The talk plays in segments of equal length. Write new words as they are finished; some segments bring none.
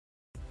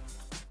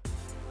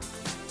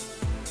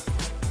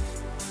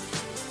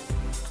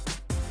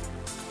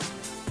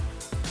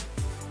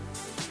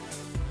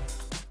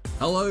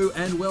Hello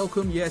and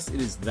welcome. Yes,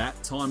 it is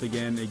that time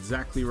again.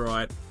 Exactly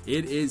right.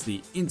 It is the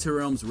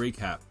Interrealms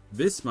recap.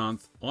 This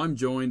month, I'm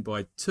joined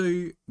by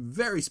two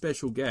very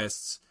special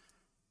guests.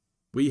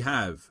 We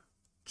have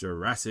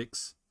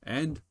Jurassics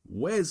and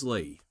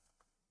Wesley.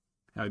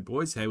 Hey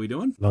boys, how we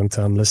doing? Long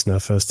time listener,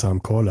 first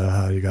time caller.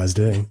 How are you guys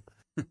doing?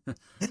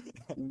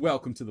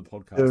 Welcome to the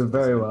podcast. Doing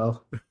very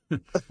well.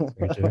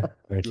 Thank you.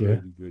 Thank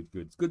you. Good.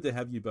 It's good to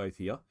have you both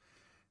here.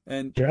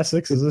 And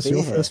Jurassics, is this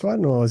your first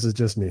one or is it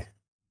just me?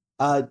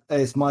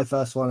 It's my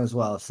first one as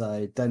well,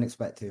 so don't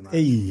expect too much.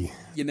 Hey.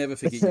 you never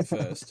forget your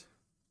first.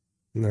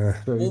 Nah.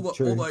 True.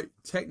 Although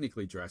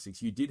technically,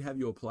 Jurassics, you did have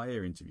your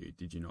player interview,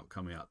 did you not,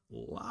 come out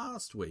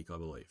last week, I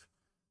believe?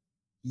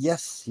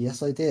 Yes,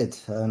 I did.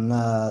 And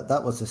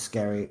that was a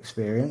scary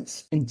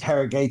experience.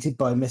 Interrogated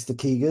by Mr.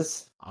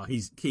 Keegers.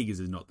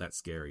 Keegers is not that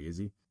scary, is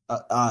he?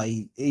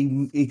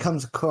 He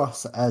comes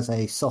across as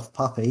a soft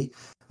puppy,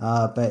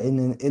 but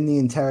in the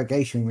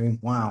interrogation room,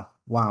 wow.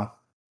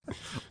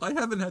 I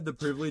haven't had the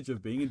privilege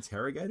of being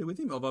interrogated with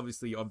him. I've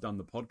done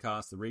the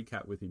podcast, the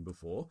recap with him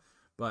before,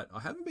 but I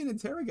haven't been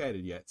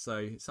interrogated yet,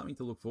 so something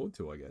to look forward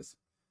to, I guess.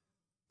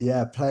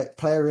 Yeah,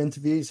 player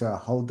interviews are a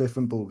whole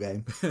different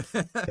ballgame.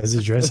 Does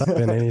he dress up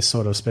in any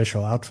sort of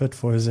special outfit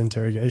for his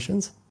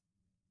interrogations?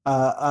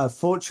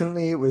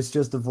 Fortunately, it was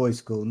just a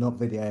voice call, not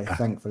video,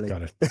 thankfully.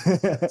 Got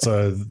it.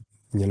 So,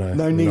 no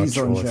not knees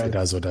sure on if show. he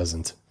does or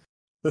doesn't.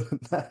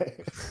 No.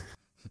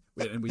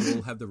 And we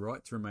all have the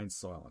right to remain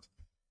silent.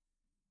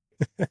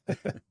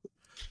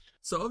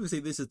 So obviously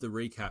this is the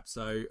recap.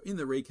 So in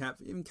the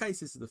recap, in case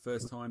this is the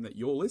first time that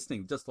you're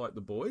listening, just like the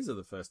boys are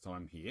the first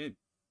time here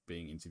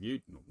being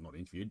interviewed, not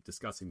interviewed,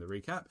 discussing the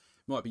recap,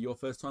 might be your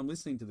first time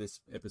listening to this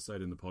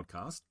episode in the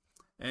podcast.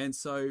 And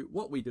so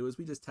what we do is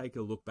we just take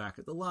a look back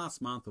at the last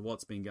month of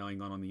what's been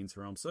going on the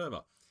Interrealm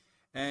server.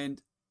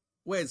 And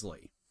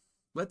Wesley,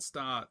 let's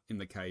start in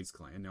the Caves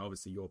clan. Now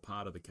obviously you're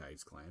part of the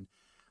Caves clan,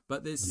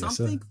 but there's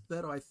something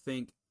that I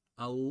think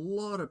a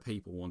lot of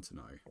people want to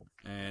know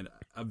and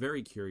are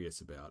very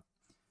curious about.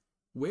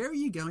 Where are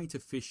you going to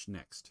fish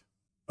next?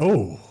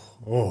 Oh,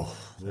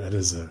 that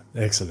is an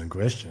excellent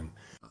question.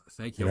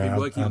 Thank you. I've been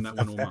working on that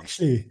one all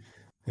month.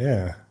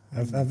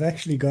 I've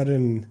actually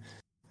gotten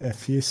a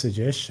few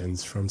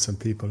suggestions from some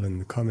people in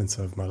the comments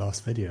of my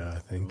last video. I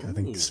think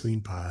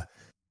Sweenpie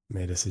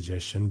made a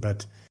suggestion,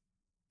 but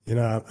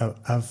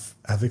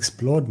I've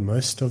explored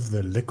most of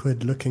the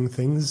liquid-looking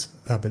things,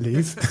 I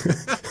believe,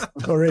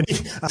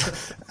 already.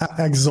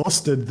 I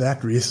exhausted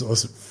that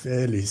resource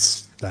fairly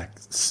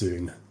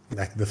soon.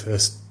 Like the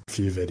first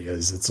few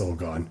videos, it's all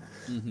gone.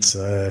 Mm-hmm.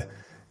 So,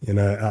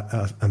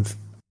 I'm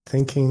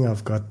thinking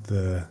I've got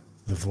the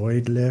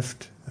void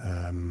left.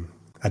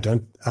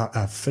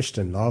 I've fished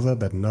in lava,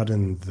 but not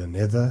in the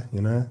nether,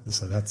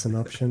 so that's an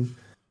option.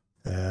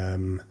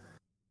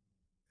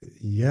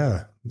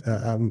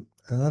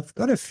 I've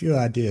got a few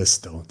ideas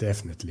still,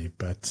 definitely,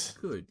 but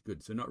good.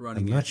 So not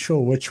running. I'm not sure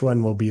which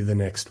one will be the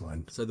next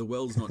one. So the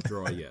well's not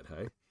dry yet,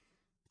 hey?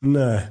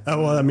 No.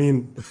 Well, I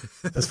mean,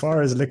 as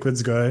far as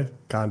liquids go,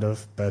 kind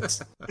of, but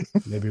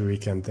maybe we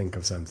can think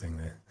of something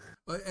there.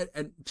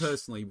 And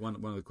personally, one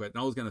of the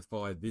questions, I was going to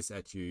fire this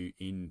at you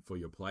in for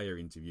your player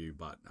interview,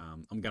 but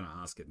I'm going to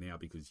ask it now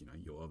because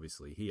you're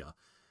obviously here.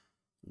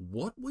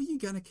 What were you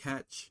going to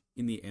catch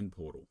in the end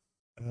portal?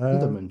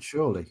 Enderman,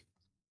 surely.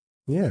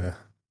 Yeah.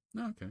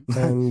 Okay.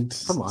 And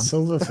Come on.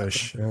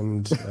 Silverfish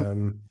and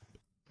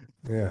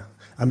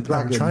I'm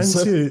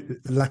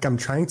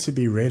trying to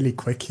be really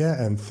quick here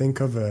and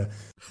think of a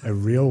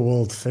real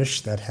world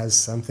fish that has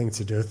something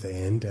to do with the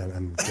end, and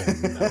I'm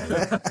getting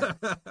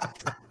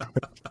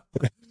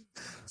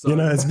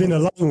it's been a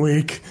long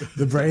week.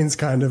 The brain's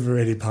kind of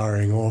already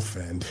powering off,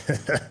 and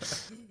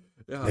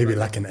maybe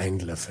like an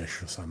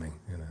anglerfish or something.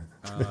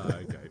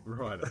 Okay,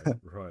 righto,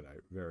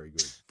 very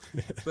good.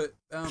 But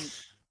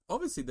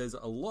obviously, there's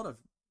a lot of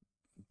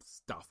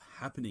stuff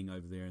happening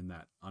over there in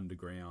that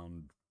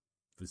underground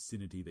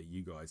vicinity that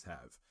you guys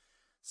have.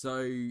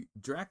 So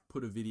Drac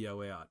put a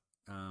video out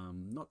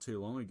not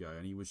too long ago,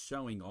 and he was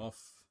showing off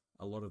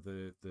a lot of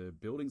the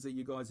buildings that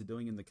you guys are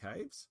doing in the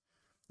caves.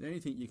 Is there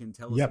anything you can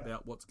tell us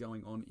about what's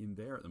going on in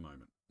there at the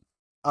moment?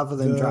 Other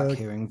than Drac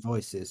hearing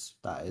voices,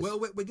 that is. Well,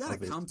 we're going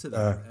to come to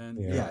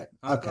that.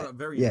 I've got a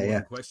very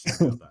important question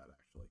about that,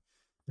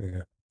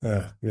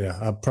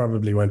 actually. I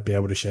probably won't be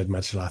able to shed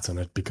much light on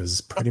it because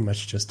it's pretty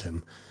much just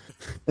him.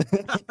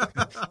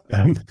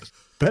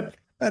 But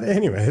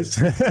anyways,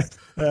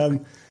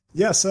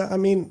 so I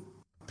mean,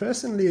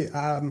 personally,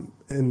 I'm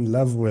in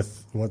love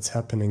with what's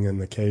happening in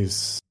the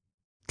Caves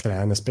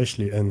clan,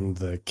 especially in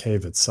the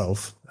cave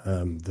itself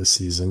this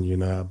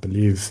season. I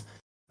believe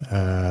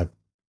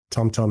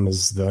TomTom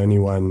is the only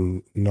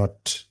one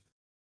not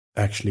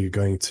actually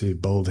going to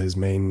build his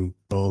main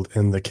build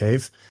in the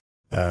cave.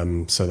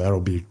 So that'll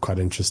be quite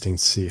interesting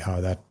to see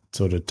how that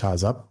sort of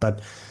ties up.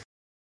 But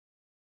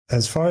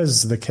as far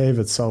as the cave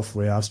itself,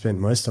 where I've spent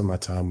most of my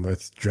time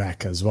with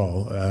Drac as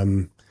well,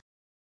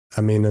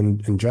 I mean,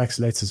 in Drac's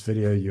latest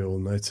video, you'll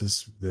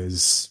notice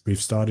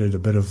we've started a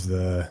bit of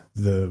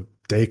the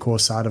decor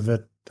side of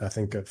it I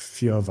think a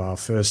few of our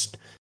first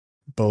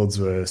builds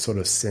were sort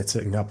of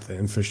setting up the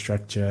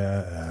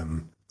infrastructure,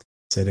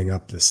 setting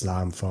up the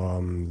slime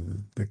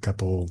farm, a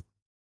couple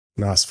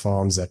nice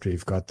farms that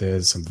we've got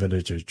there, some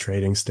villager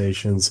trading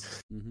stations.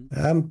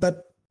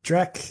 But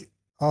Drac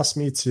asked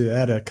me to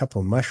add a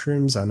couple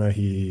mushrooms. I know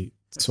he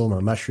saw my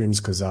mushrooms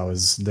because I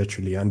was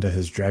literally under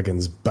his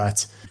dragon's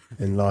butt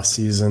in last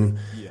season.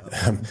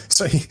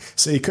 So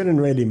he couldn't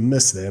really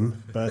miss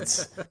them.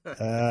 But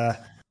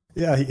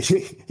yeah,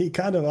 he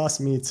kind of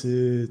asked me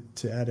to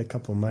add a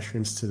couple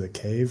mushrooms to the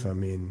cave. I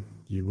mean,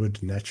 you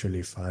would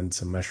naturally find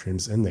some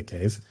mushrooms in the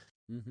cave.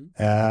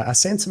 I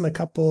sent him a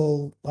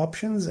couple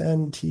options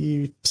and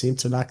he seemed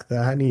to like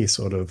the honey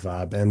sort of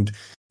vibe. And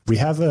we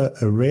have a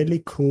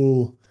really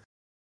cool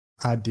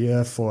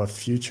idea for a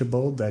future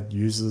build that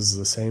uses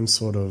the same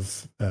sort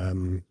of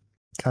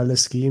color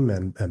scheme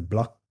and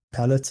block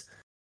palette.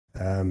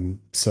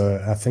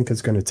 So I think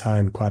it's going to tie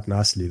in quite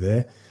nicely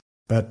there.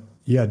 But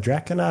yeah,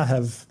 Drac and I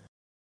have,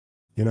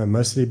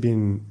 mostly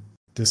been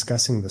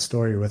discussing the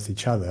story with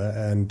each other,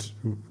 and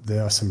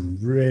there are some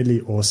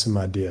really awesome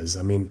ideas.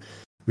 I mean,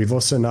 we've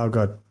also now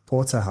got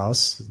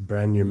Porterhouse,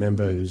 brand new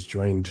member who's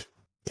joined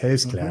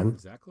Caves Clan.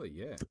 Exactly,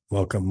 yeah.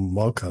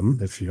 Welcome,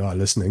 if you are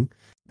listening.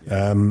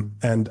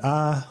 And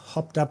I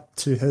hopped up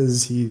to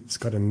he's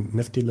got a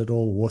nifty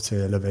little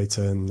water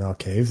elevator in our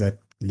cave that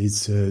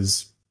leads to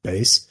his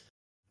base.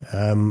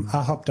 I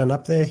hopped on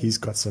up there. He's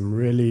got some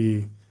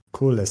really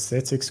cool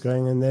aesthetics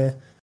going in there.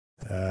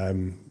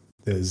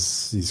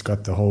 He's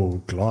got the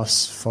whole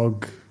glass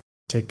fog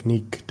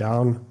technique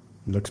down.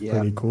 Looks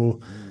pretty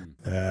cool.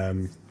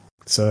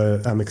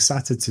 So I'm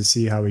excited to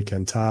see how we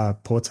can tie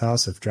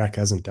Porthouse, if Drac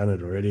hasn't done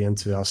it already,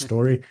 into our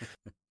story.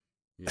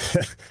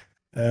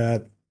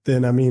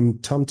 Then I mean,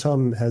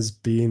 TomTom has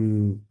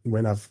been,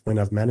 when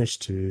I've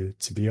managed to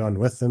be on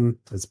with him,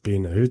 it's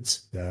been a hoot.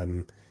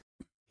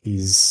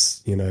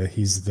 He's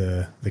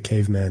the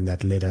caveman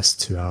that led us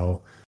to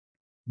our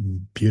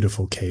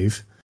beautiful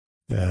cave.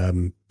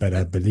 But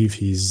I believe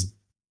he's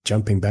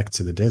jumping back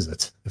to the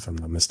desert, if I'm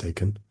not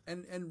mistaken.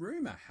 And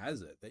rumor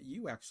has it that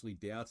you actually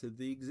doubted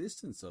the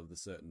existence of the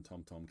certain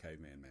TomTom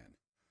caveman man.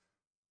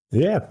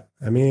 Yeah,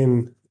 I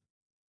mean,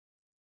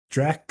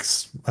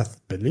 Drax, I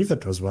believe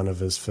it was one of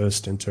his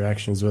first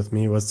interactions with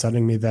me, was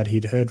telling me that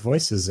he'd heard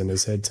voices in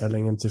his head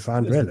telling him to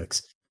find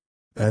relics.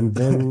 And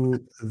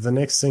then the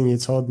next thing he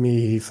told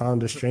me, he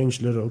found a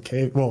strange little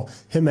cave. Well,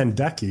 him and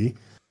Ducky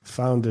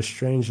found a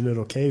strange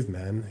little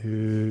caveman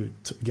who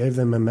gave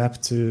them a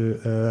map to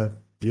a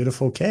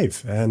beautiful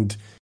cave. And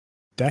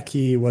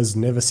Ducky was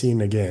never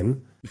seen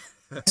again.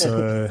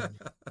 So,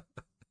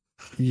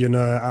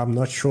 I'm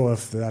not sure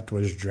if that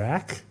was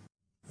Drac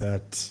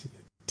that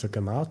took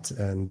him out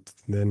and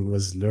then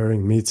was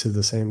luring me to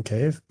the same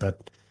cave.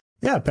 But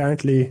yeah,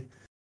 apparently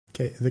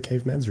the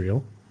caveman's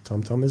real.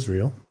 TomTom is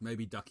real.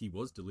 Maybe Ducky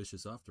was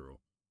delicious after all.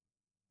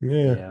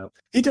 Yeah.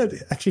 He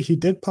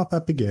did pop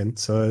up again.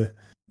 So,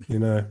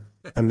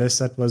 unless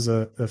that was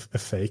a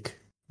fake,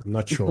 I'm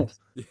not sure.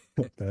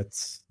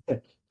 That's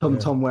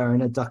TomTom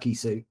wearing a Ducky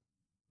suit.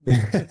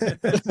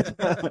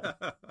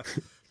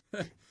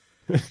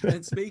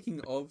 And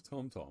speaking of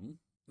TomTom,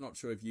 not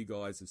sure if you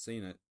guys have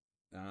seen it.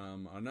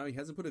 I know he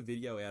hasn't put a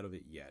video out of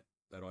it yet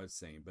that I've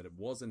seen, but it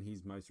was in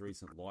his most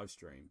recent live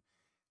stream.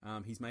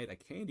 He's made a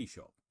candy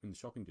shop in the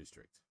shopping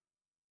district.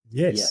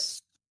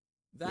 Yes.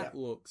 That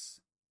looks...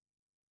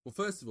 Well,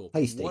 first of all,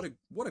 tasty.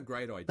 What a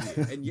great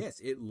idea. And yes,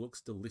 it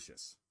looks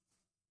delicious.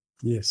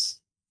 Yes.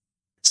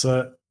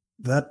 So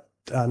that,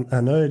 I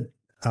know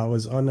I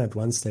was on at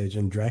one stage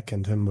and Drac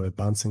and him were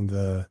bouncing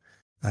the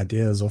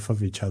ideas off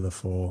of each other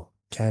for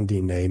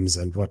candy names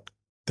and what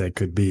they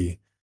could be.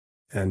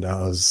 And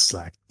I was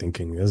like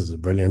thinking, this is a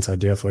brilliant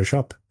idea for a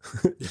shop.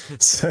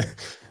 So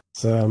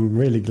I'm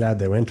really glad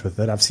they went with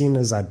it. I've seen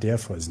his idea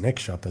for his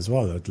next shop as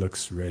well. It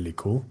looks really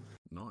cool.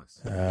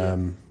 Nice.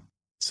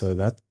 So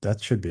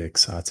that should be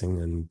exciting.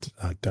 And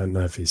I don't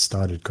know if he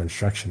started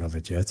construction of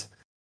it yet.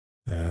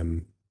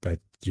 But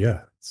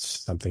yeah, it's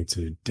something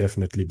to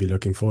definitely be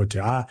looking forward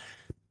to. I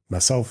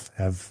myself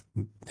have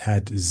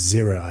had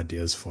zero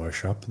ideas for a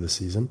shop this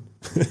season.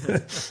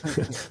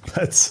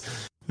 But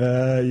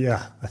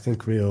yeah, I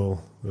think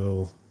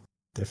we'll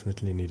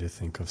definitely need to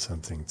think of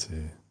something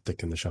to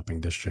stick in the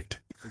shopping district.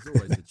 There's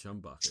always the chum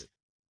bucket.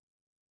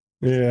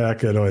 Yeah, I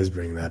could always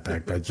bring that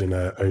back, but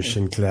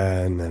Ocean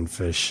Clan and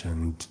fish,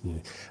 and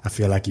I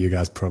feel like you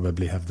guys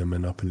probably have the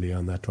monopoly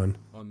on that one.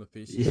 On the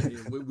fish, yeah.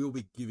 We'll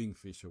be giving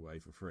fish away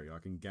for free. I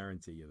can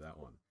guarantee you that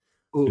one.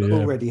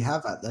 Already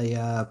have at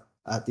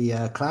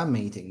the clan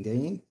meeting,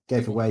 didn't you?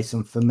 Gave away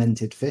some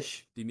fermented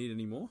fish. Do you need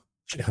any more?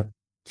 Yeah.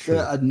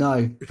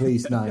 No,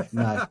 please, no,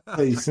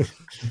 please,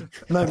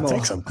 no more.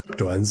 Take some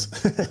cooked ones.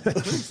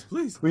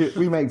 Please.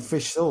 We make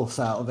fish sauce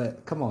out of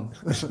it. Come on.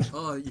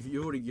 Oh,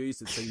 you already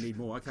used it, so you need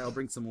more. Okay, I'll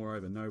bring some more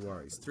over. No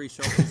worries. 3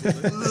 shots.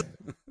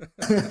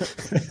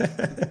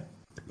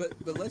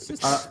 But let's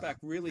just touch back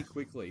really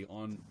quickly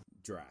on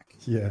Drac.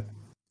 Yeah.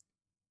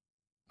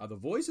 Are the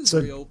voices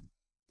real,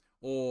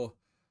 or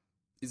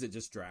is it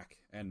just Drac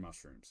and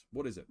mushrooms?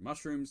 What is it?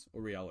 Mushrooms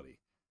or reality?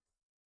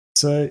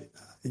 So,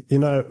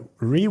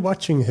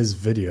 rewatching his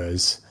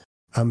videos,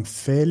 I'm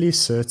fairly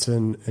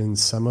certain in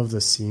some of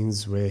the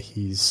scenes where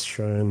he's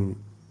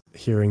shown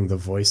hearing the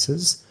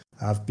voices,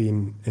 I've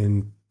been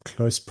in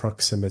close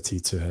proximity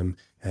to him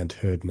and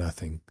heard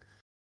nothing.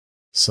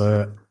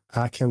 So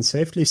I can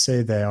safely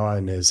say they are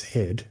in his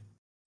head,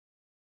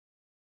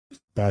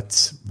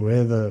 but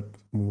whether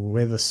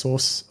the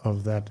source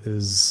of that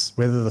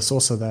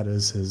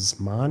is his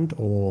mind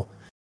or,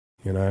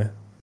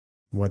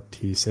 what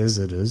he says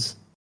it is,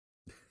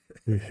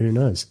 who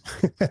knows?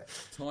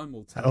 Time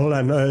will tell. All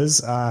I know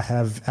is I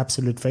have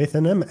absolute faith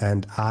in him,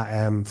 and I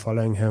am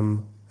following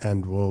him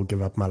and will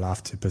give up my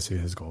life to pursue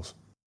his goals.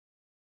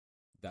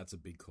 That's a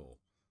big call.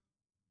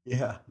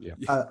 Yeah. Yeah.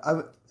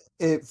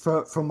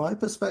 From my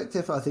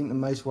perspective, I think the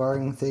most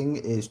worrying thing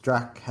is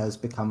Drac has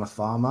become a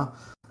farmer.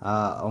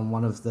 On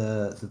one of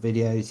the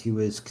videos, he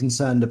was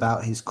concerned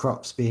about his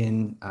crops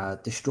being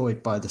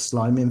destroyed by the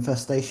slime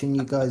infestation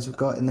you guys have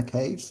got in the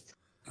caves.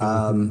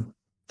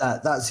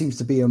 That seems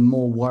to be a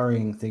more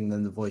worrying thing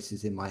than the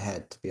voices in my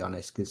head, to be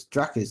honest, because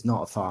Drac is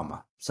not a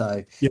farmer.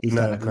 So he's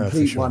done a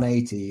complete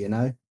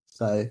 180,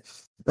 So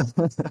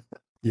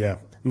yeah.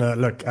 No,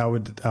 look, I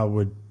would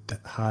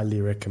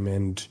highly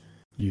recommend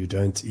you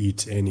don't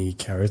eat any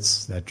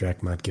carrots that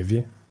Drac might give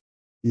you.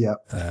 Yeah.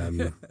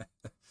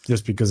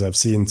 Just because I've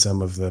seen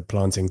some of the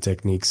planting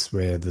techniques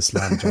where the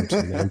slime jumps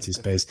in the empty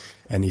space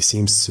and he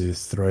seems to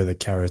throw the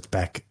carrot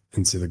back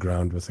into the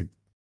ground with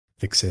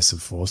excessive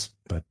force,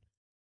 but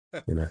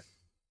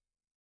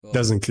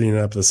doesn't clean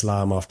up the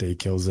slime after he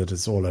kills it.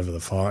 It's all over the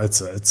farm.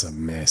 It's a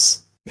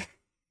mess. Yeah.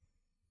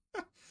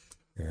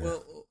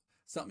 Well,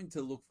 something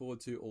to look forward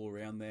to all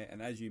around there. And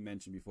as you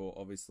mentioned before,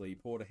 obviously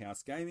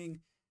Porterhouse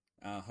Gaming.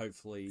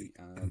 Hopefully,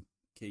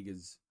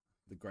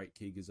 the great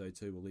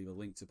Keegers02 will leave a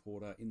link to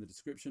Porter in the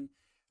description.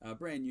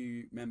 Brand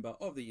new member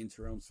of the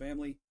Interrealms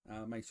family.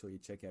 Make sure you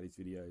check out his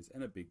videos,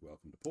 and a big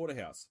welcome to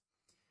Porterhouse.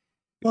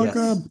 Welcome.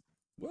 Yes.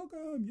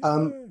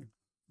 Welcome.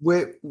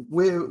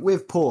 We're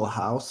with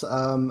Porterhouse.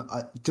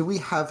 Do we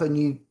have a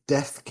new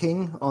Death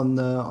King on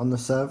the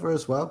server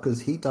as well?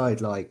 Because he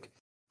died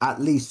at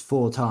least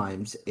 4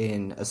 times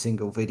in a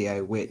single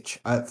video, which,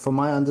 from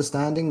my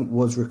understanding,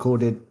 was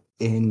recorded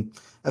in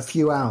a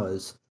few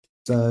hours.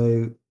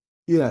 So,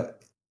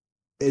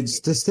 it's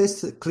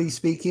statistically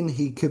speaking,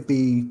 he could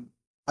be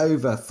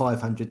over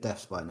 500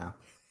 deaths by now.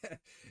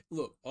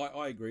 Look,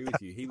 I agree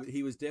with you.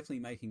 He was definitely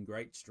making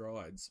great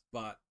strides,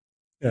 but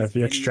yeah, if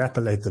you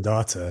extrapolate the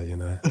data,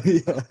 Yeah.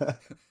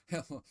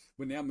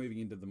 We're now moving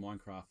into the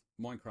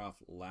Minecraft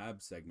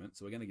lab segment,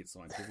 so we're going to get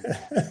scientific.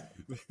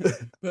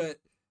 But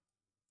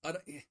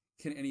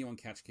can anyone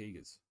catch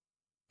Keegers?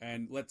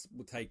 And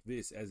we'll take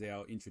this as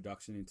our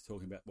introduction into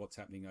talking about what's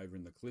happening over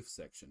in the cliff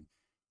section.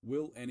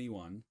 Will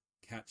anyone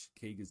catch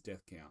Keeger's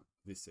death count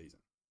this season?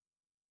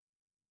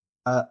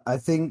 I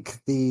think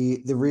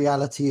the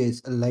reality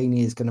is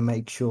Elaney is going to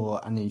make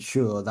sure and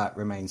ensure that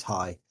remains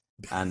high,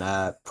 and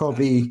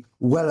probably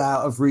well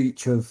out of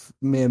reach of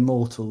mere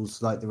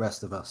mortals like the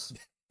rest of us.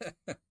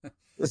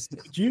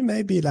 Could you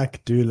maybe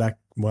do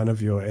one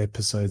of your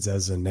episodes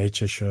as a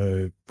nature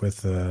show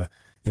with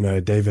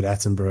David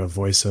Attenborough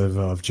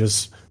voiceover of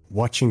just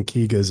watching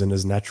Keegers in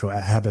his natural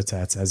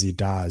habitats as he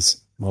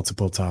dies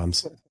multiple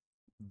times?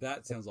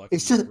 That sounds like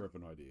a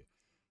ripping idea.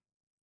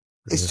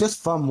 It's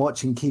just fun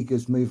watching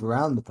Keegers move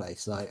around the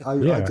place. I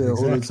do it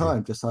all the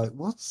time. Just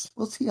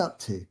what's he up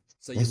to?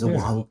 So there's a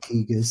wild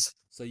Keegers.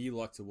 So you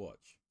like to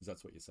watch? Is that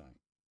what you're saying?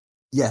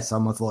 Yes,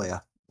 I'm a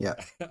voyeur. Yeah.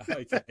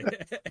 Okay.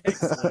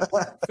 Excellent.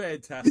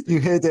 Fantastic. You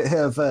heard it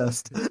here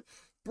first.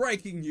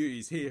 Breaking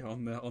news here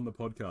on the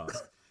podcast.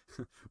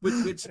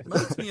 which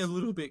makes me a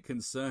little bit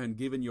concerned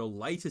given your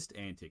latest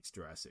antics,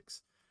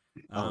 Jurassics.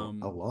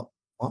 What?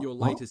 Your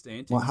latest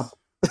antics. What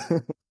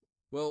happened?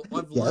 Well,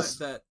 I've learned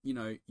that,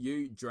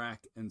 you,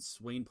 Drac, and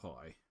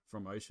Sweenpie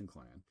from Ocean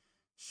Clan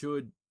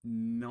should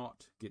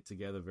not get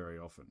together very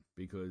often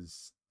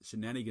because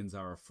shenanigans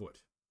are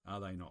afoot, are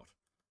they not?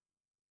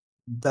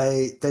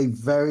 They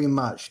very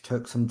much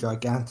took some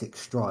gigantic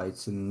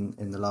strides in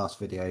the last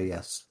video,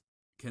 yes.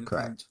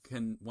 Correct.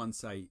 Can one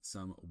say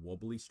some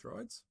wobbly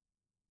strides?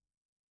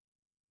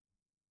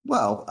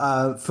 Well,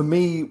 for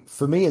me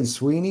and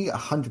Sweeney,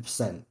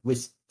 100%.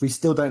 We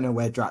still don't know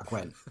where Drac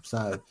went,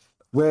 so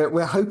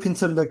we're hoping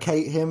to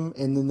locate him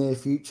in the near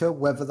future.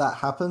 Whether that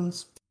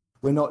happens,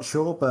 we're not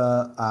sure,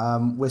 but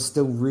we're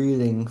still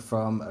reeling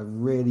from a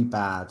really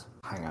bad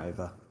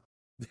hangover.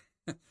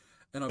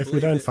 And if we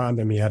don't find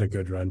him, he had a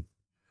good run.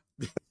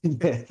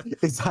 Yeah,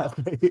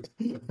 exactly.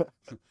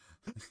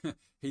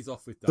 He's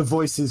off with the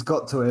voices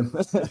got to him.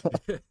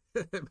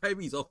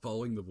 Maybe he's off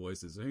following the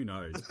voices. Who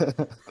knows?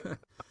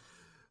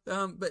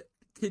 But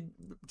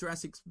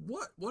Jurassic,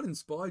 what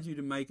inspired you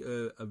to make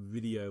a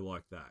video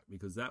like that?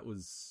 Because that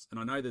was, and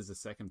I know there's a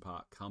second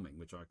part coming,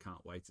 which I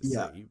can't wait to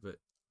see. But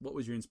what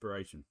was your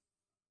inspiration?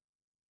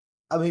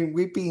 I mean,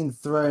 we've been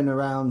throwing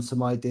around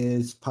some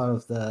ideas, part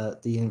of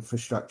the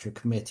infrastructure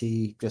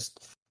committee, just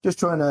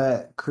trying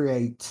to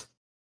create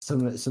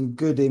some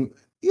good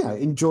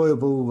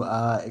enjoyable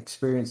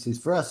experiences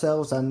for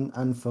ourselves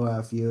and for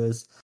our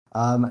viewers.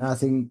 And I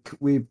think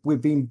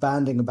we've been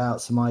banding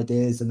about some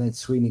ideas, and then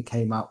Sweeney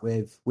came up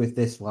with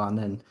this one,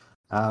 and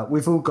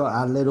we've all got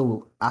our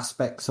little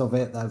aspects of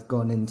it that have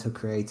gone into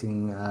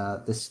creating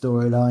this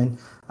storyline.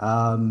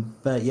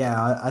 But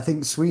yeah, I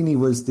think Sweeney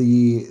was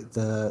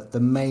the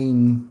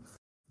main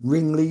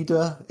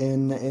ringleader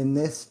in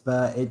this,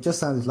 but it just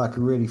sounded like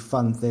a really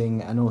fun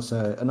thing, and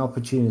also an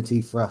opportunity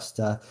for us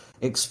to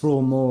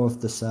explore more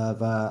of the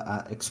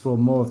server, explore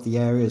more of the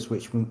areas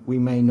which we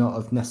may not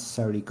have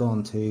necessarily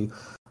gone to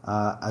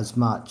as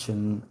much.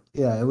 And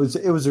yeah, it was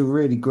a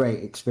really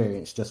great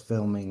experience just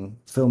filming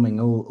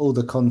all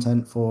the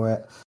content for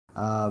it,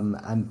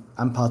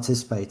 and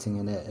participating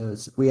in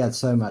it. We had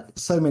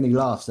so many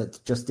laughs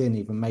that just didn't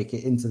even make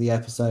it into the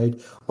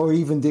episode, or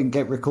even didn't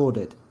get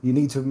recorded. You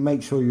need to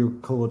make sure you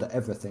record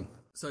everything.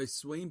 So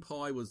Sween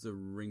Pie was the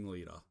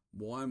ringleader.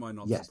 Why am I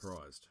not Yes.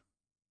 surprised?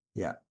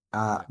 Yeah.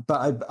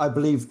 But I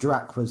believe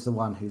Drac was the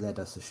one who led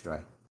us astray.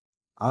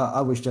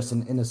 I was just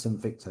an innocent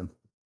victim.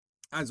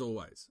 As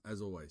always,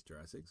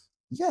 Jurassics.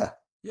 Yeah.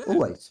 Yeah,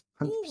 Always.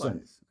 100%.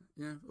 always.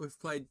 Yeah, we've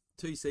played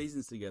 2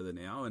 seasons together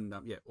now, and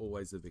yeah,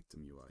 always the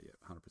victim you are. Yeah,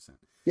 100%.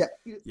 Yeah.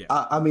 Yeah.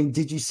 I mean,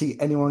 did you see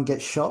anyone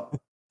get shot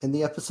in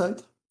the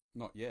episode?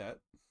 Not yet.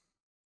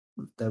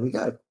 There we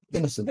go.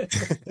 Innocent.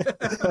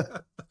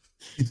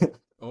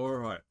 All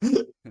right.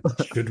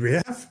 Should we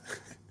have?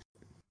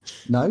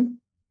 No.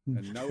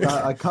 And no,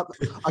 I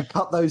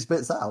cut those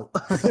bits out.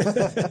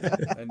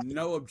 and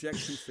no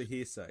objections for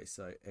hearsay.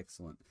 So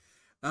excellent.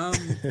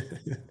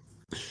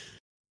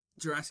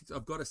 Jurassic,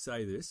 I've got to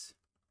say this.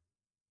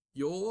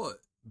 Your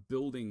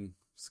building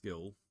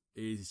skill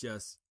is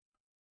just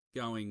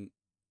going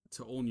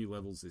to all new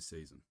levels this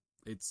season.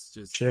 It's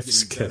just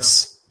Chef's getting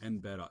kiss. better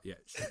and better. Yeah.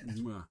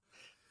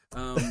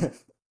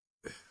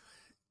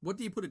 What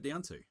do you put it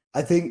down to?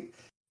 I think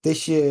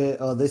this year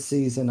or this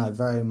season, I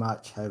very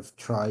much have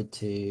tried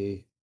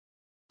to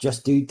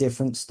just do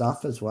different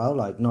stuff as well.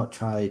 Like not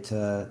try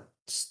to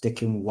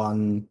stick in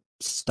one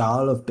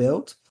style of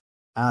build.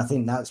 And I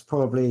think that's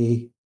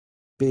probably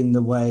been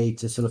the way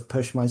to sort of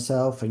push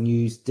myself and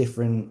use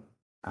different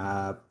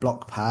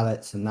block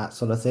palettes and that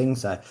sort of thing.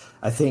 So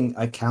I think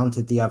I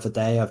counted the other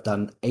day, I've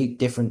done 8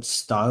 different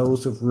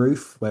styles of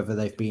roof, whether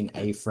they've been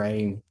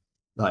A-frame.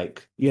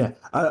 Like, yeah,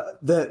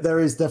 there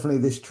is definitely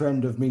this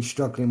trend of me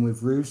struggling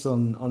with roofs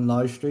on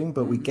live stream,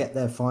 but we get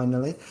there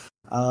finally.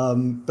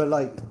 But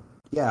like,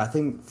 yeah, I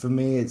think for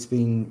me, it's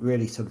been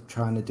really sort of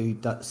trying to do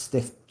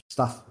stiff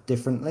stuff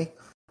differently.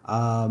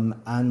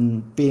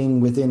 And being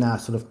within our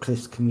sort of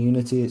Cliffs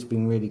community, it's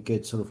been really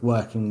good sort of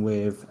working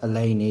with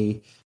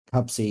Eleni,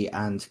 Cubsy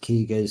and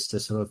Keegers to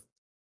sort of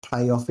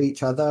play off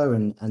each other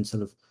and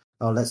sort of,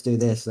 oh, let's do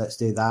this, let's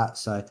do that.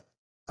 So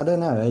I don't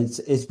know. I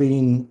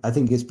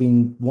think it's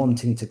been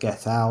wanting to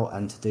get out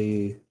and to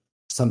do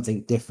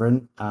something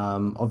different.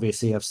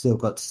 Obviously I've still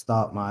got to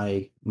start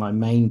my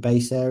main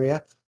base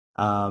area,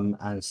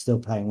 and still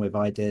playing with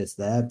ideas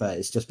there, but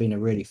it's just been a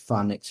really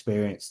fun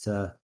experience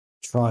to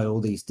try all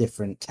these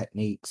different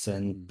techniques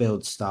and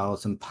build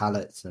styles and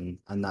palettes and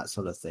that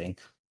sort of thing.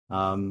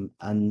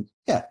 And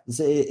yeah,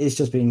 it's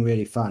just been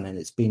really fun, and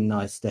it's been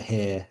nice to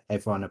hear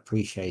everyone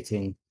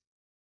appreciating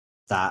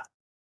that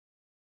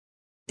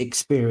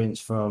experience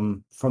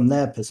from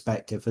their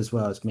perspective, as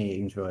well as me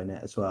enjoying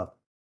it as well.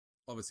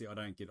 Obviously, I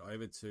don't get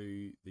over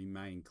to the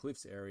main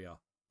Cliffs area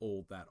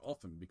all that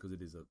often because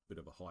it is a bit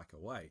of a hike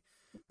away.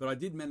 But I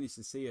did manage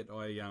to see it.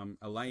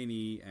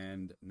 Eleni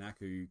and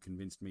Naku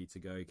convinced me to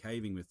go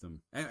caving with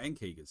them, and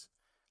Keegers,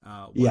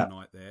 one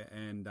night there.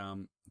 And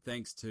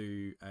thanks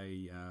to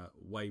a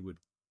wayward,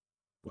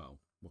 well,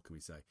 what can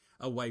we say?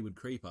 A wayward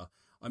creeper,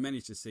 I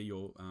managed to see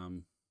your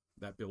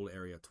that build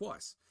area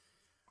twice.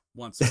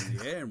 Once in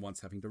the air and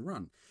once having to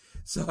run.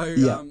 So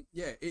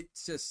yeah,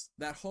 it's just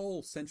that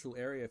whole central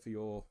area for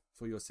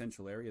your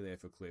central area there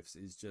for Cliffs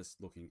is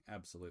just looking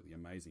absolutely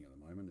amazing at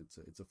the moment.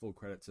 It's a full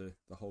credit to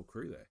the whole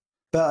crew there.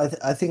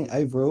 But I think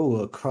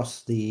overall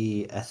across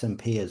the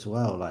SMP as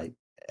well, like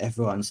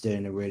everyone's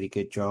doing a really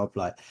good job.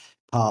 Like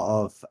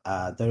part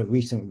of the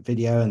recent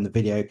video and the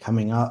video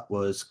coming up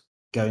was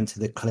going to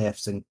the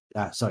cliffs and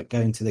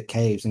going to the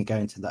caves and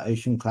going to the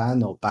Ocean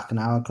Clan or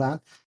Bacchanal Clan.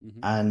 Mm-hmm.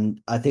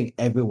 And I think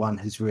everyone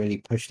has really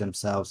pushed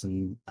themselves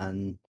and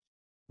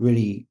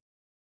really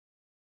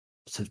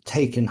sort of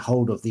taken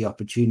hold of the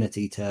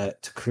opportunity to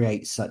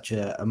create such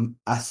a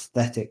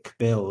aesthetic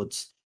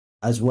builds,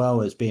 as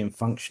well as being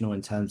functional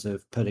in terms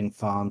of putting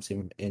farms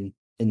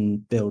in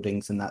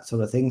buildings and that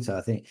sort of thing. So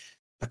I think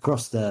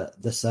across the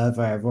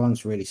server,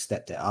 everyone's really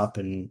stepped it up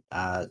and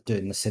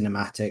doing the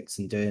cinematics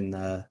and doing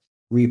the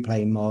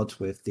replay mod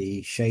with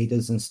the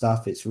shaders and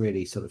stuff. It's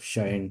really sort of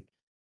shown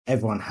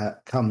everyone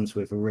comes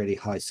with a really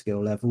high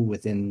skill level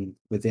within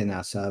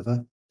our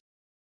server.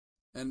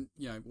 And,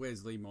 you know,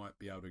 Wes Lee might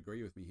be able to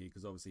agree with me here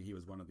because obviously he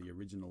was one of the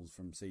originals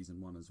from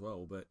season 1 as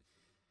well. But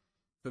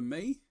for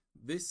me,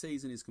 this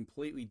season is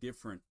completely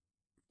different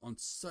on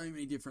so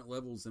many different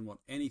levels than what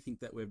anything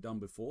that we've done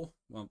before.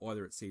 Well,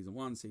 either it's season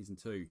 1, season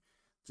 2.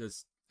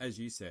 Just as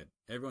you said,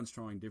 everyone's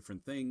trying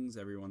different things.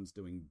 Everyone's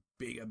doing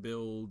bigger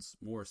builds,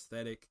 more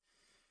aesthetic.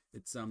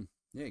 It's going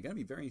to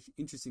be very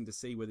interesting to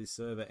see where this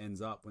server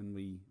ends up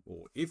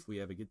or if we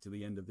ever get to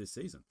the end of this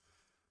season.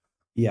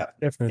 Yeah,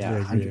 Definitely yeah,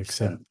 agree, 100%.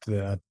 except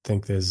that I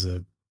think there's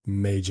a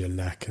major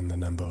lack in the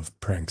number of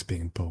pranks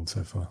being pulled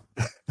so far.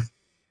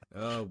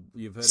 Oh,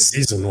 you've heard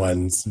Season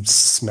 1,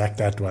 smack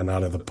that one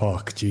out of the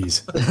park.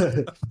 Jeez.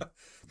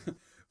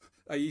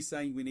 Are you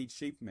saying we need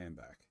Sheepman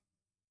back?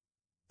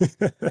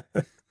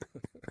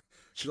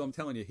 Because I'm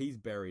telling you, he's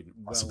buried,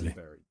 Possibly.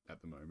 buried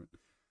at the moment.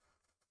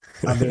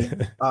 I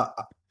mean,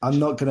 I'm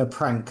not going to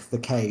prank the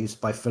caves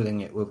by filling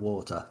it with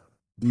water.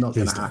 Not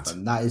going to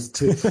happen. That is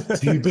too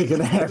big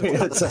an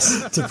area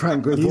to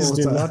prank with Please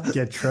water. do not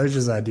get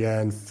Troja's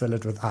idea and fill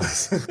it with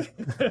ice. I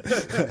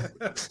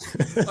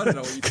don't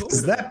know what you're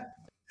talking about. That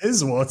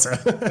is water.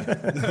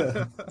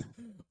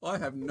 I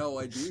have no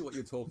idea what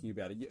you're talking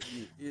about.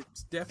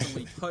 It's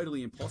definitely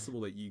totally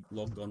impossible that you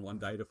logged on one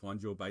day to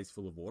find your base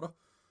full of water.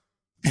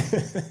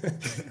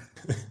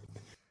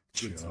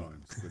 Good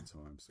times.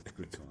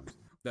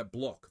 That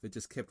block that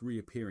just kept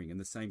reappearing in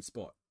the same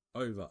spot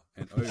over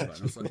and over. And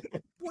I was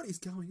like, what is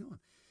going on?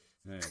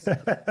 Yeah,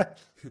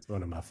 it's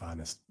one of my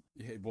finest.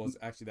 Yeah, it was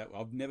actually that.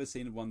 I've never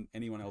seen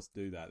anyone else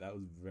do that. That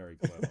was very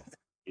clever.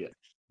 Yeah.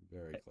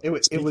 Very clever.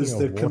 It was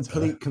the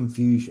complete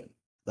confusion.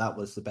 That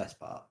was the best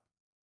part.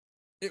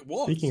 It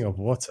was. Speaking of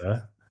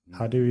water,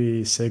 how do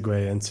we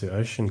segue into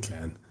Ocean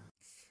Clan?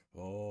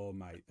 Oh,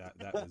 mate,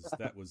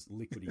 that was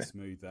liquidy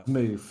smooth. That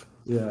Move,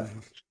 yeah.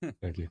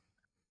 Thank you.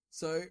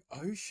 So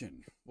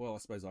Ocean. Well, I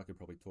suppose I could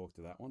probably talk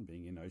to that one,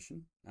 being in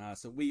Ocean.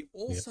 So we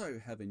also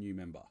have a new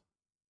member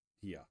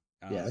here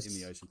in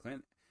the Ocean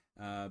Clan.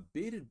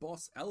 Bearded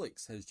Boss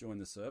Alex has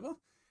joined the server.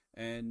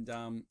 And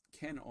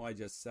can I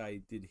just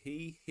say, did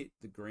he hit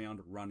the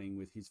ground running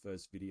with his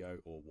first video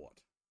or what?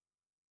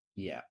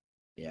 Yeah,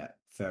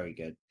 very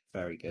good,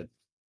 very good.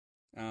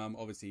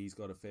 Obviously, he's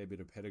got a fair bit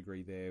of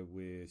pedigree there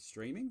with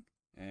streaming,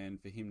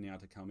 and for him now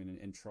to come in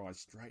and try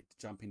straight to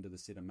jump into the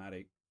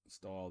cinematic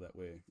style that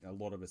a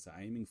lot of us are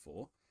aiming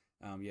for,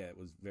 it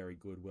was very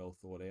good, well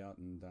thought out,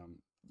 and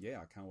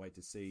I can't wait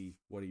to see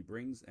what he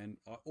brings. And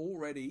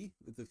already,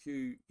 with the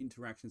few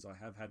interactions I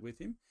have had with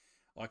him,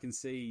 I can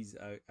see he's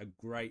a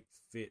great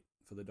fit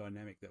for the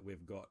dynamic that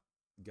we've got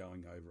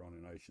going over on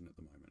an Ocean at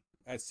the moment.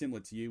 As similar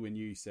to you when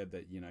you said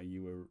that,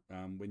 you were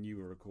when you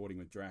were recording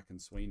with Drac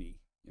and Sweeney,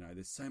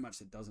 there's so much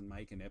that doesn't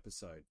make an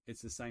episode.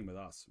 It's the same with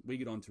us. We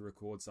get on to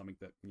record something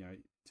that,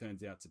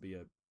 turns out to be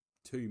a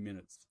 2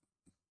 minutes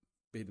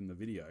bit in the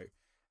video,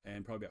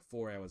 and probably about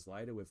 4 hours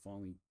later, we've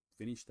finally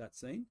finished that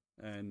scene.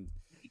 And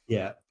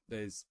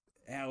there's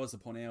hours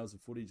upon hours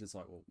of footage. It's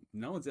like, well,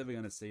 no one's ever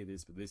going to see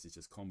this, but this is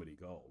just comedy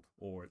gold,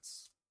 or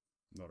it's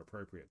not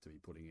appropriate to be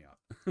putting out,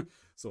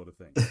 sort of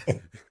thing.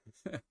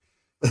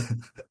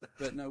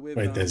 But no,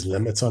 there's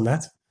limits on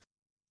that?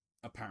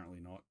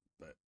 Apparently not.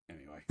 But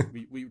anyway,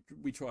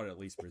 we try to at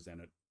least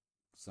present it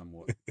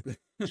somewhat.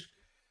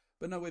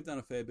 But no, we've done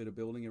a fair bit of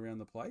building around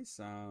the place.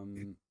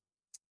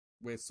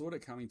 We're sort of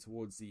coming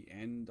towards the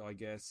end, I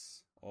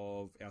guess,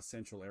 of our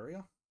central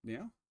area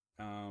now.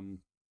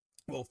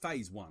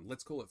 Phase 1.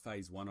 Let's call it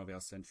phase 1 of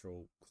our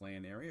central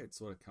clan area. It's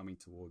sort of coming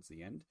towards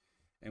the end.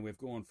 And we've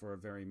gone for a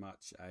very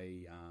much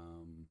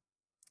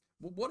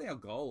what our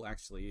goal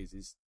actually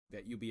is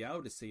that you'll be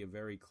able to see a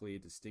very clear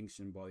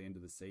distinction by the end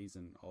of the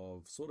season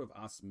of sort of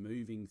us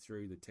moving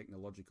through the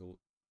technological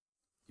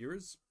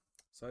eras,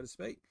 so to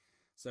speak.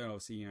 So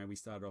obviously, we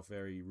started off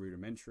very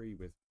rudimentary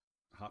with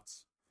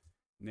huts.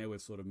 Now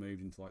we've sort of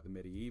moved into like the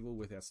medieval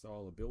with our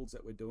style of builds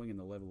that we're doing and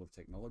the level of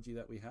technology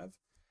that we have.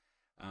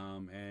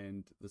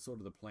 And the sort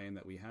of the plan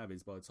that we have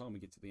is by the time we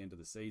get to the end of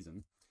the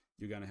season,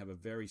 you're going to have a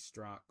very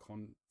stark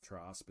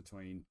contrast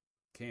between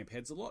Camp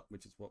Heads-a-Lot,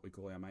 which is what we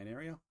call our main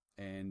area,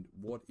 and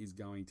what is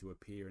going to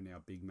appear in our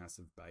big,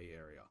 massive bay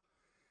area,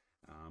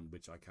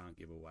 which I can't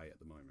give away at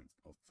the moment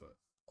for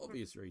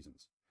obvious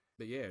reasons.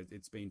 But yeah,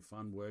 it's been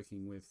fun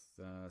working with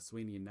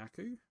Sweeney and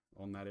Naku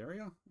on that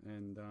area,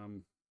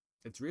 and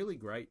it's really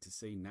great to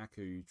see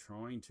Naku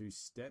trying to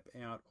step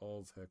out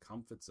of her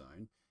comfort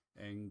zone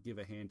and give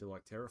a hand to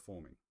like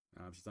terraforming.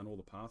 She's done all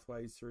the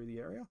pathways through the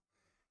area,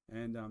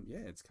 and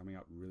it's coming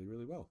up really,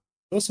 really well.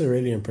 Also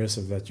really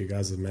impressive that you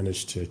guys have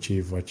managed to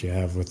achieve what you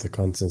have with the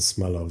constant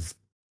smell of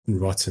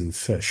rotten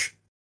fish.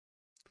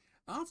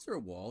 After a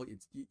while,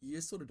 you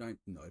just sort of don't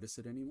notice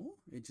it anymore.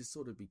 It just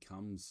sort of you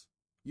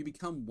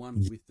become one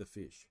with the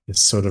fish. It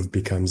sort of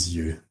becomes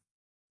you.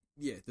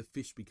 Yeah, the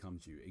fish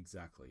becomes you,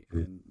 exactly.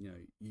 And,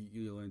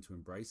 you learn to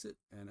embrace it.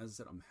 And as I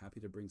said, I'm happy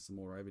to bring some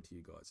more over to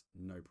you guys.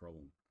 No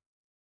problem.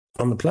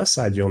 On the plus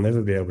side, you'll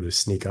never be able to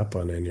sneak up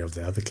on any of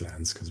the other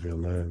clans because we'll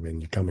know when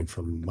you're coming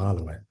from a mile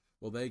away.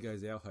 Well, there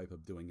goes our hope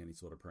of doing any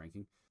sort of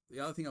pranking. The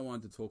other thing I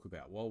wanted to talk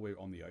about while we're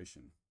on the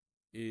Ocean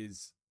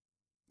is,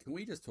 can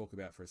we just talk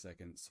about for a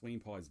second Sween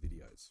Pie's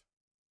videos?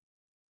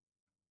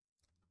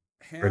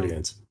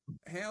 Brilliant.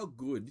 How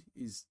good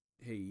is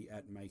he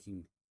at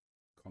making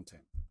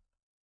content?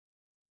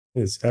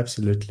 It's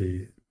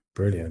absolutely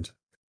brilliant.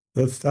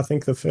 I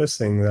think the first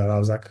thing that I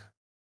was like,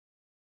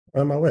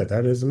 Oh my word,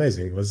 that is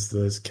amazing. It was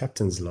those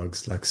captain's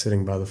logs like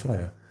sitting by the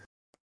fire.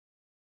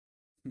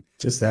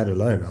 Just that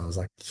alone, I was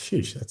like,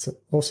 sheesh, that's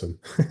awesome.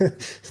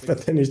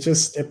 But then he's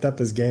just stepped up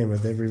his game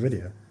with every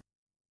video.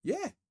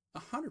 Yeah,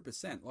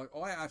 100%. Like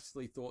I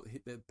actually thought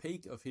the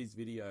peak of his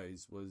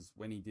videos was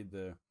when he did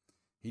the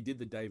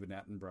David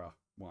Attenborough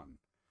one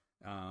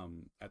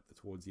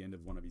towards the end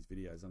of one of his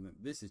videos. I mean,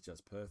 this is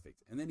just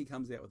perfect. And then he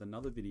comes out with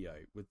another video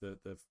with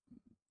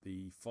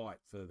the fight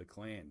for the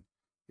clan,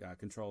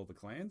 control of the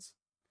clans,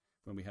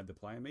 when we had the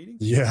player meeting.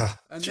 Yeah,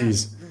 and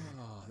jeez.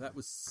 That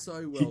was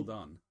so well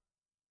done.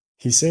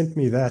 He sent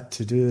me that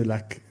to do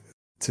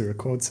to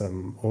record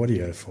some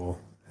audio for,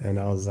 and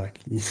I was like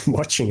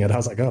watching it. I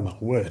was like, oh my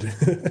word,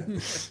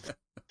 this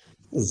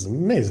is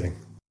amazing.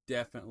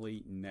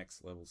 Definitely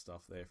next level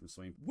stuff there from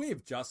Swing.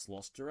 We've just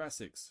lost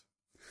Jurassics.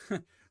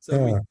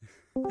 So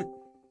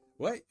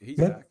wait, he's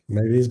back.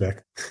 Maybe he's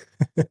back.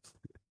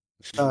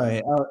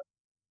 Sorry,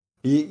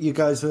 you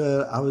guys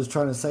were. I was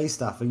trying to say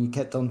stuff, and you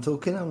kept on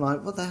talking. I'm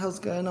like, what the hell's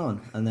going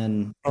on? And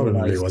then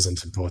probably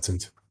wasn't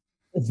important.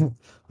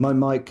 My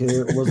mic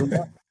wasn't.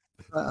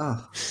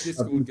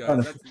 Discord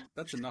goes.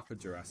 That's enough for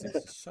Jurassic.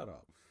 Shut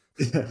up.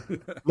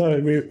 No,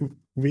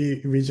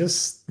 we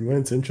just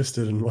weren't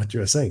interested in what you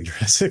were saying,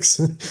 Jurassics.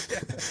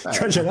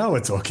 Treasure and I were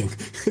talking.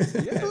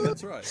 Yeah,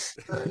 that's right.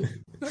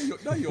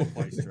 Know your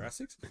place,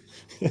 Jurassics.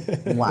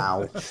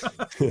 Wow.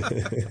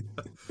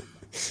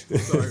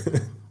 So,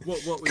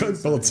 what go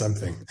build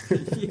something.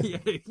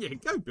 yeah,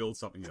 go build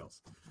something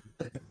else.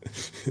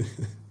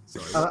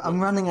 Sorry,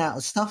 I'm running out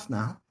of stuff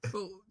now.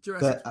 Well,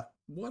 Jurassic,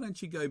 why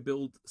don't you go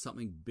build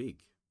something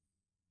big?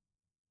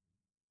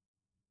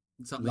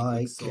 Something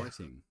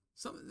exciting.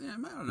 Something,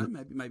 I don't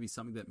know, maybe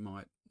something that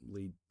might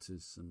lead to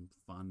some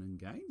fun and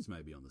games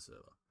maybe on the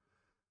server.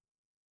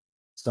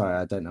 Sorry,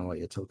 I don't know what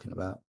you're talking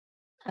about.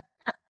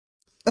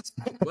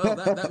 Well,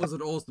 that was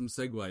an awesome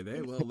segue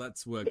there. Well,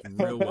 that's worked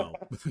real well.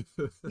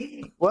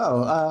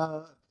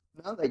 Well,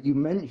 now that you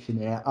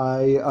mention it,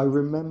 I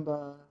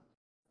remember,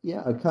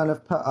 I kind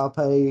of put up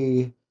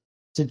a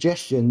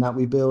suggestion that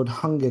we build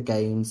Hunger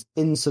Games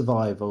in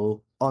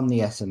survival on the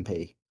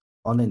SMP,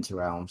 on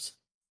Interrealms.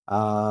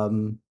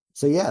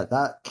 So yeah,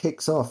 that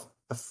kicks off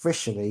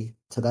officially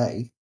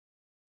today.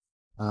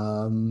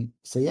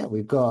 So yeah,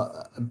 we've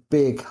got a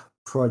big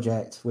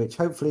project which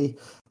hopefully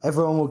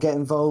everyone will get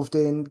involved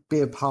in,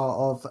 be a part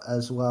of,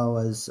 as well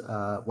as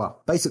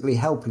basically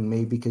helping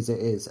me, because it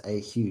is a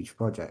huge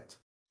project.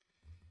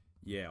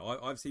 Yeah,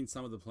 I've seen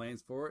some of the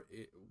plans for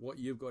it. What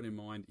you've got in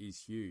mind is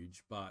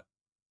huge, but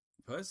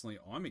personally,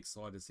 I'm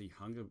excited to see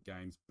Hunger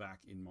Games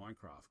back in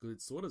Minecraft, because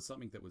it's sort of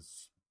something that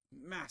was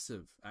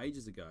massive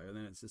ages ago, and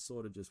then it's just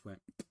sort of just went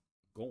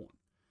gone.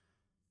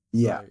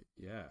 Yeah. So,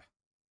 yeah.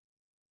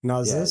 Now,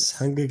 is this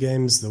Hunger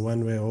Games the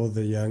one where all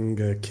the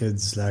younger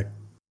kids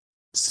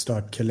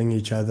start killing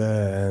each other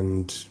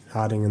and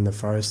hiding in the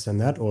forest and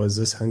that, or is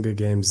this Hunger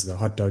Games the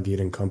hot dog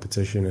eating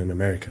competition in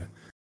America?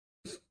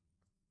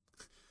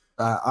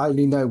 I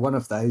only know one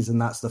of those,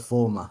 and that's the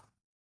former.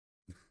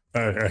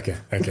 Oh, okay.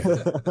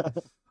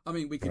 I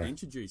mean, we can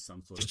introduce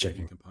some sort of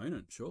eating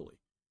component, surely.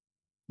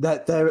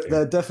 That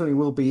there definitely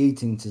will be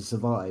eating to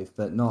survive,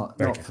 but not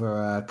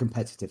for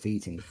competitive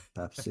eating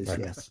purposes.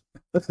 Yes.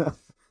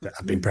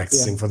 I've been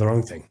practicing for the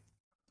wrong thing.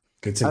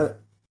 Good to know.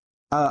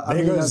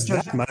 There goes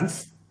that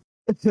month.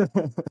 So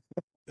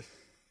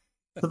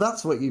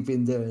that's what you've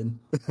been doing.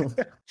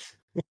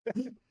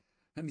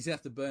 And he's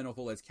have to burn off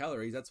all those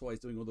calories. That's why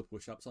he's doing all the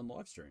push-ups on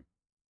live stream.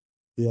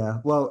 Yeah,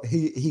 well,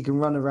 he can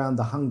run around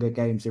the Hunger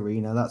Games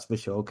arena, that's for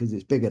sure, because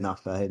it's big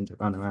enough for him to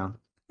run around.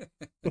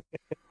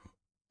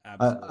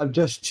 I've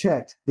just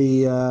checked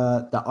the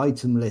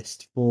item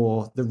list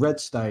for the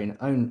Redstone.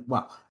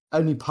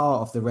 Only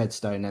part of the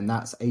Redstone, and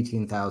that's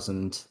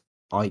 18,000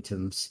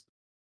 items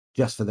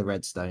just for the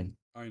Redstone.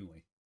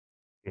 Only.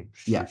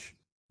 Yeah.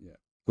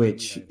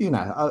 Which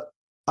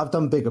I've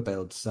done bigger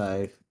builds,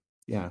 so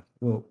yeah,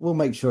 we'll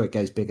make sure it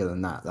goes bigger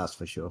than that. That's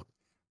for sure.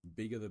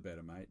 Bigger the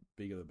better, mate.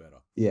 Bigger the better.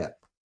 Yeah.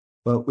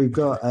 Well, we've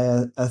got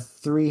a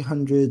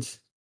 300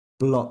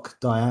 block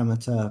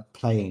diameter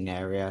playing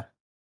area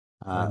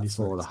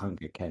for the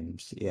Hunger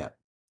Games. Yeah.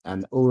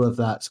 And all of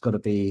that's got to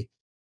be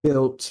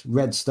built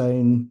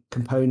redstone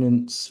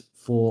components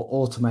for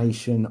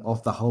automation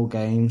of the whole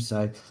game.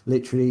 So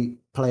literally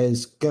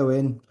players go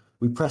in,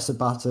 we press a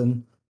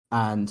button,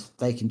 and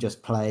they can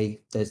just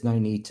play. There's no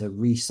need to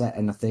reset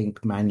anything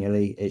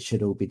manually. It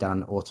should all be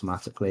done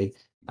automatically.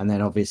 And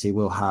then obviously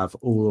we'll have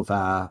all of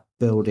our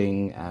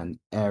building and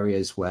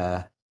areas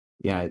where,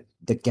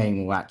 the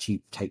game will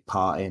actually take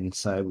part in.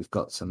 So we've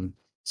got some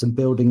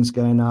buildings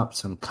going up,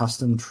 some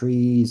custom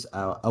trees,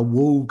 a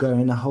wall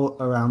going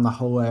around the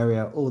whole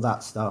area, all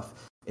that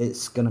stuff.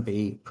 It's going to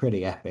be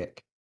pretty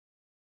epic.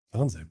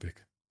 Sounds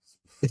epic.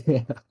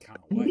 Yeah. Can't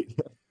wait.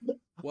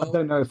 Well, I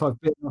don't know if I've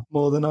bitten off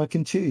more than I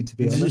can chew, to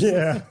be honest.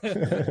 Yeah.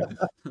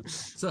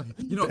 So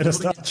you're not better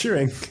start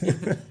chewing.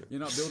 You're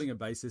not building a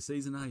base this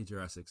season, are you,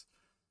 Jurassics?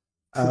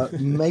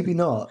 Maybe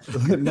not.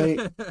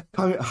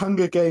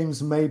 Hunger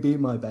Games may be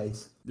my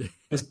base.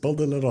 Just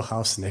build a little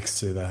house next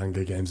to the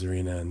Hunger Games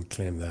arena and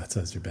claim that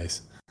as your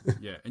base.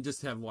 Yeah, and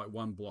just have like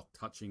one block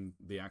touching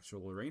the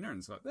actual arena, and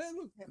it's like, there,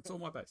 look, it's all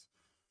my base.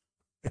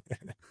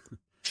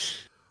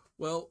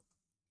 Well,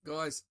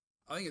 guys,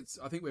 I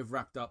think we've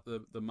wrapped up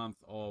the month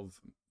of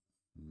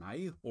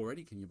May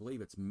already. Can you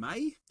believe it's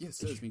May? Yes,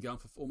 so it's been going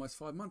for almost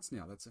 5 months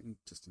now. That's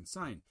just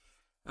insane.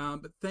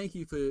 But thank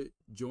you for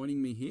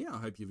joining me here. I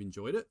hope you've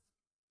enjoyed it.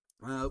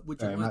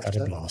 Would you like Had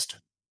a blast.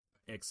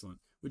 Excellent.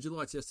 Would you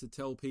like just to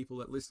tell people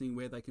that listening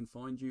where they can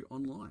find you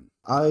online?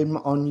 I'm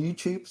on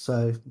YouTube,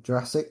 so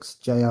Jurassics,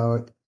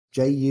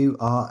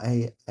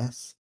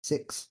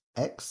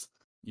 JURAS6X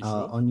You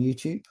sure? on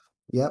YouTube.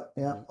 Yep.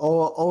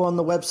 Or on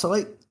the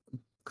website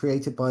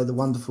created by the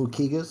wonderful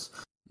Keegers,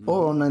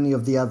 or on any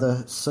of the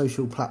other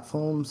social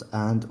platforms,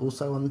 and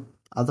also on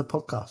other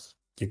podcasts.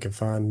 You can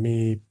find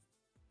me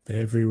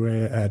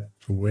everywhere at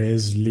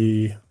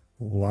Wesley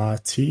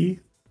YT,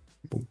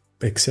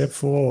 except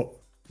for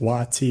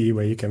YT,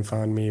 where you can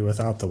find me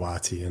without the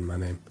YT in my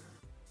name.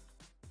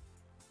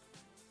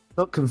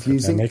 Not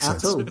confusing makes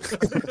at sense. all.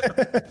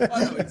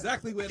 I know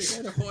exactly where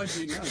to go to find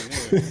you now.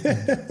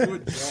 Yeah.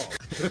 Good job.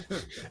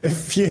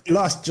 If you're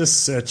lost,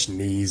 just search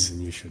knees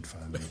and you should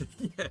find me.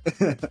 Yeah.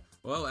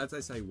 Well, as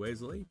they say,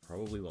 Wesley,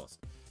 probably lost.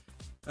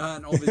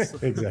 And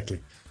obviously,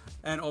 Exactly.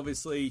 And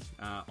obviously,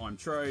 I'm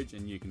Troj,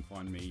 and you can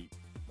find me,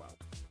 well,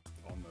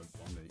 on the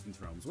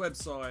Interrealms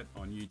website,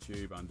 on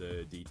YouTube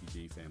under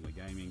DTG Family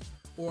Gaming,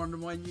 or under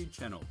my new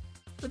channel,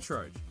 The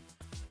Troj.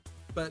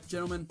 But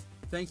gentlemen,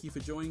 thank you for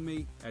joining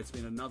me. It's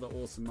been another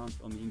awesome month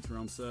on the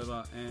Interrealm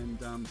server, and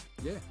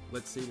yeah,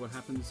 let's see what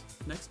happens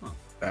next month.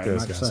 Very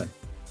Cheers, much guys. so.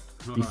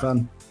 All Be right.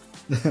 fun.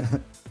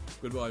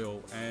 Goodbye,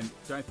 all, and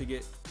don't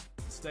forget,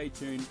 stay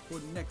tuned for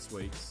next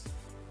week's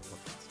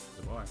podcast.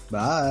 Goodbye.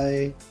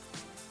 Bye.